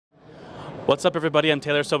What's up, everybody? I'm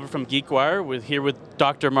Taylor Soper from GeekWire. We're here with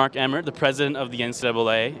Dr. Mark Emmert, the president of the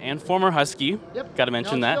NCAA and former Husky. Yep. Got to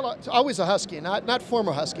mention that. It's always a Husky, not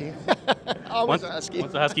former Husky. Always a Husky.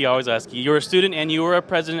 Once a Husky, always a Husky. You were a student and you were a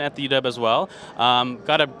president at the UW as well.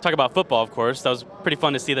 Got to talk about football, of course. That was pretty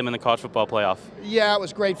fun to see them in the college football playoff. Yeah, it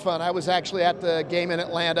was great fun. I was actually at the game in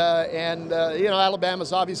Atlanta, and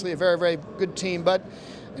Alabama's obviously a very, very good team, but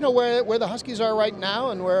where the Huskies are right now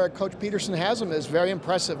and where Coach Peterson has them is very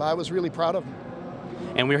impressive. I was really proud of them.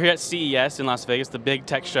 And we're here at CES in Las Vegas, the big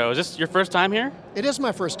tech show. Is this your first time here? It is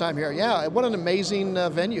my first time here, yeah. What an amazing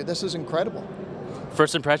venue. This is incredible.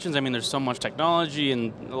 First impressions, I mean, there's so much technology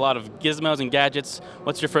and a lot of gizmos and gadgets.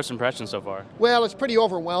 What's your first impression so far? Well, it's pretty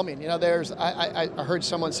overwhelming. I heard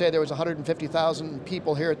someone say there was 150,000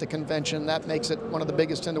 people here at the convention. That makes it one of the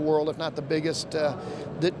biggest in the world, if not the biggest.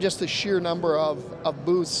 Just the sheer number of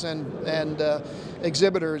booths and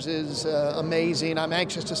exhibitors is amazing. I'm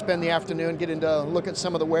anxious to spend the afternoon getting to look at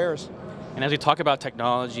some of the wares. And as we talk about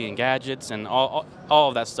technology and gadgets and all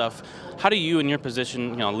of that stuff, how do you, in your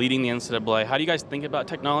position, leading the NCAA, how do you guys think about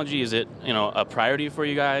technology? Is it, a priority for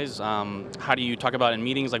you guys? How do you talk about it in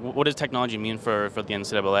meetings? Like, what does technology mean for the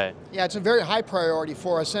NCAA? Yeah, it's a very high priority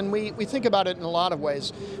for us, and we think about it in a lot of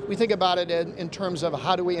ways. We think about it in terms of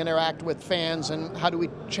how do we interact with fans and how do we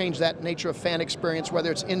change that nature of fan experience,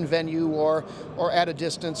 whether it's in venue or at a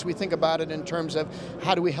distance. We think about it in terms of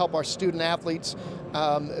how do we help our student athletes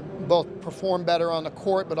both perform better on the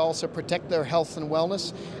court, but also protect their health and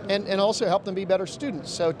wellness, and also help them be better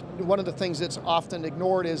students. So one of the things that's often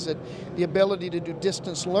ignored is that the ability to do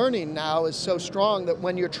distance learning now is so strong that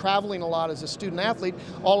when you're traveling a lot as a student athlete,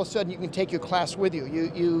 all of a sudden you can take your class with you.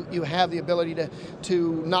 You have the ability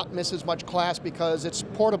to not miss as much class because it's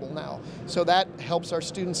portable now. So that helps our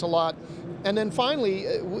students a lot. And then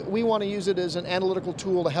finally, we want to use it as an analytical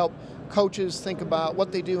tool to help coaches think about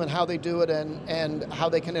what they do and how they do it and how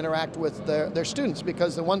they can interact with their students,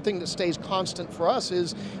 because the one thing that stays constant for us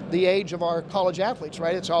is the age of our college athletes,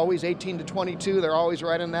 right? It's always 18 to 22. They're always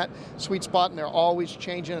right in that sweet spot, and they're always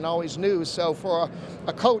changing and always new. So for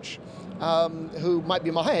a coach who might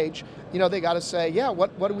be my age, they got to say, yeah,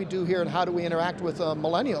 what do we do here and how do we interact with a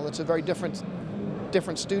millennial? It's a very different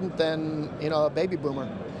student than a baby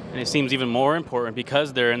boomer. And it seems even more important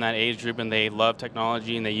because they're in that age group and they love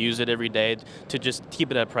technology and they use it every day to just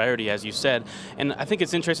keep it a priority, as you said. And I think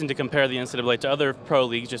it's interesting to compare the NCAA to other pro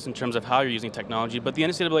leagues just in terms of how you're using technology. But the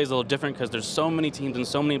NCAA is a little different because there's so many teams and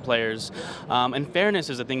so many players. And fairness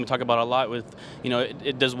is a thing we talk about a lot with,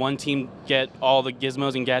 does one team get all the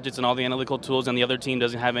gizmos and gadgets and all the analytical tools and the other team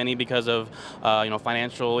doesn't have any because of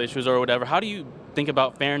financial issues or whatever? How do you think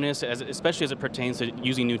about fairness, especially as it pertains to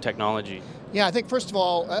using new technology? Yeah, I think first of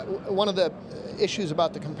all, one of the issues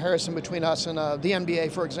about the comparison between us and the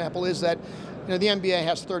NBA, for example, is that the NBA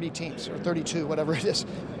has 30 teams, or 32, whatever it is.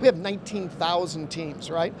 We have 19,000 teams,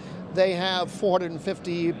 right? They have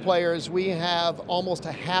 450 players. We have almost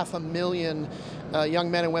 500,000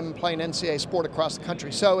 young men and women playing NCAA sport across the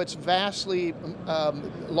country. So it's vastly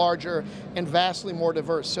larger and vastly more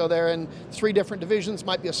diverse. So they're in 3 different divisions,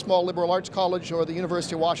 might be a small liberal arts college or the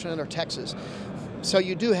University of Washington or Texas. So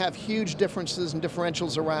you do have huge differences and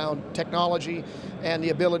differentials around technology and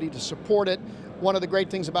the ability to support it. One of the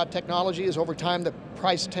great things about technology is over time the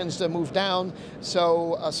price tends to move down,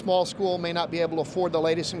 so a small school may not be able to afford the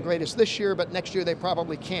latest and greatest this year, but next year they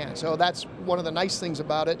probably can. So that's one of the nice things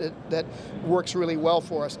about it that works really well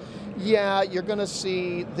for us. Yeah, you're going to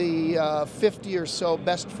see the 50 or so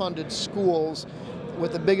best funded schools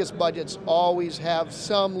with the biggest budgets always have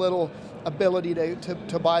some little ability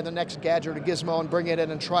to buy the next gadget or gizmo and bring it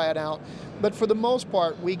in and try it out. But for the most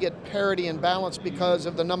part, we get parity and balance because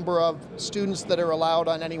of the number of students that are allowed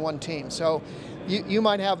on any one team. So you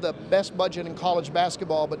might have the best budget in college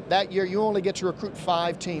basketball, but that year you only get to recruit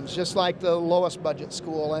 5 teams, just like the lowest budget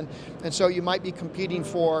school. And so you might be competing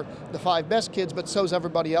for the 5 best kids, but so's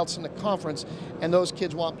everybody else in the conference. And those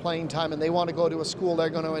kids want playing time and they want to go to a school they're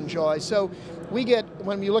going to enjoy. So we get,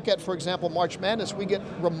 when we look at, for example, March Madness, we get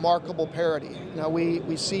remarkable parity.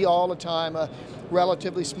 We see all the time a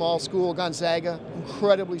relatively small school, Gonzaga,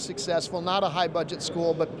 incredibly successful, not a high budget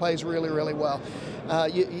school, but plays really, really well.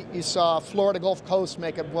 You saw Florida Gulf Coast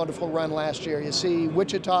make a wonderful run last year. You see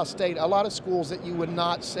Wichita State, a lot of schools that you would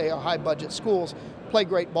not say are high budget schools play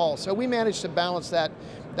great ball. So we managed to balance that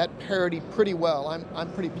parity pretty well.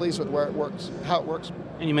 I'm pretty pleased with where it works, how it works.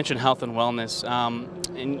 And you mentioned health and wellness.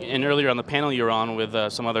 And earlier on the panel you were on with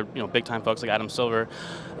some other big time folks like Adam Silver,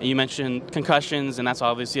 you mentioned concussions, and that's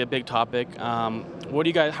obviously a big topic. How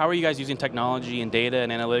are you guys using technology and data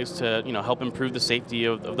and analytics to help improve the safety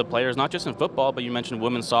of the players, not just in football, but you mentioned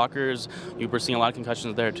women's soccer. We're seeing a lot of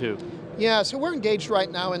concussions there too. Yeah, so we're engaged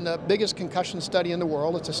right now in the biggest concussion study in the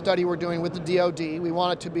world. It's a study we're doing with the DoD. We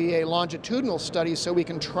want it to be a longitudinal study so we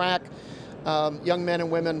can track young men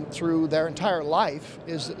and women through their entire life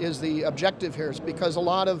is the objective here. Is because a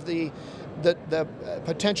lot of the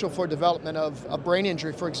potential for development of a brain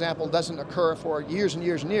injury, for example, doesn't occur for years and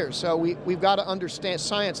years and years. So we've got to understand,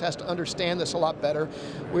 science has to understand this a lot better.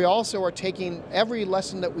 We also are taking every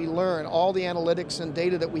lesson that we learn, all the analytics and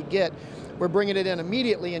data that we get, we're bringing it in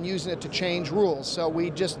immediately and using it to change rules. So we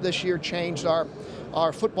just this year changed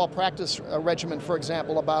our football practice regimen, for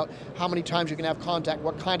example, about how many times you can have contact,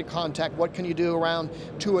 what kind of contact, what can you do around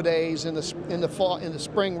two-a-days in the fall, in the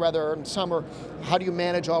spring rather, and summer. How do you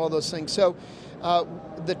manage all of those things? So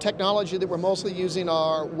the technology that we're mostly using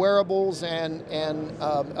are wearables and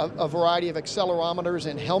a variety of accelerometers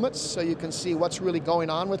and helmets, so you can see what's really going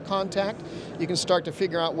on with contact. You can start to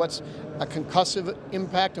figure out what's a concussive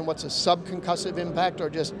impact and what's a subconcussive impact, or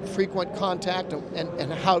just frequent contact,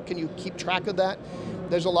 and how can you keep track of that.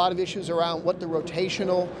 There's a lot of issues around what the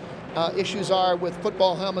rotational issues are with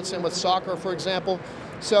football helmets and with soccer, for example.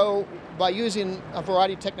 So by using a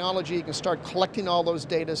variety of technology, you can start collecting all those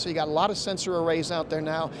data. So you got a lot of sensor arrays out there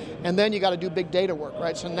now, and then you got to do big data work,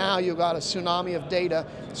 right? So now you've got a tsunami of data.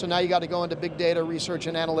 So now you got to go into big data research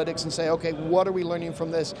and analytics and say, okay, what are we learning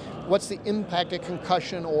from this? What's the impact of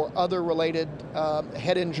concussion or other related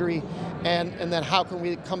head injury? And then how can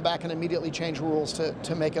we come back and immediately change rules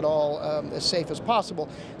to make it all as safe as possible?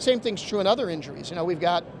 Same thing's true in other injuries. You know, we've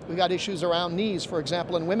got issues around knees, for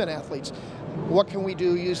example, in women athletes. What can we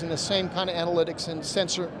do using the same kind of analytics and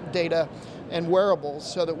sensor data and wearables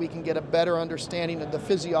so that we can get a better understanding of the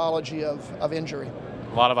physiology of injury?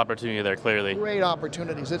 A lot of opportunity there, clearly. Great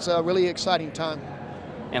opportunities. It's a really exciting time.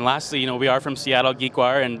 And lastly, you know, we are from Seattle,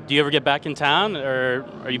 GeekWire, and do you ever get back in town, or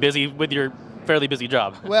are you busy with your fairly busy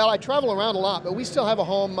job? Well, I travel around a lot, but we still have a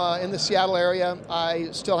home in the Seattle area. I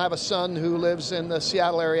still have a son who lives in the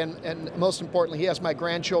Seattle area, and most importantly, he has my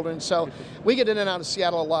grandchildren. So we get in and out of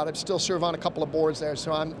Seattle a lot. I still serve on a couple of boards there,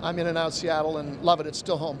 so I'm in and out of Seattle and love it. It's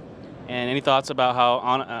still home. And any thoughts about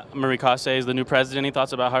how Marie Cossé is the new president? Any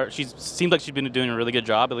thoughts about how she seems like she's been doing a really good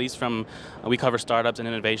job, at least from we cover startups and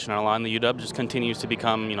innovation online. The UW just continues to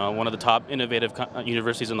become, you know, one of the top innovative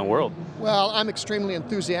universities in the world. Well, I'm extremely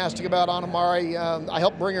enthusiastic about Anna Mari. I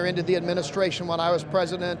helped bring her into the administration when I was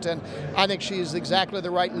president, and I think she's exactly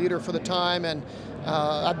the right leader for the time. And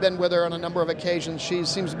I've been with her on a number of occasions. She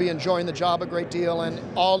seems to be enjoying the job a great deal, and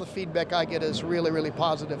all the feedback I get is really, really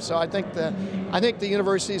positive. So I think the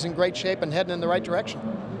university is in great shape and heading in the right direction.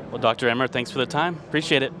 Well, Dr. Emmert, thanks for the time.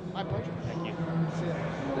 Appreciate it. My pleasure.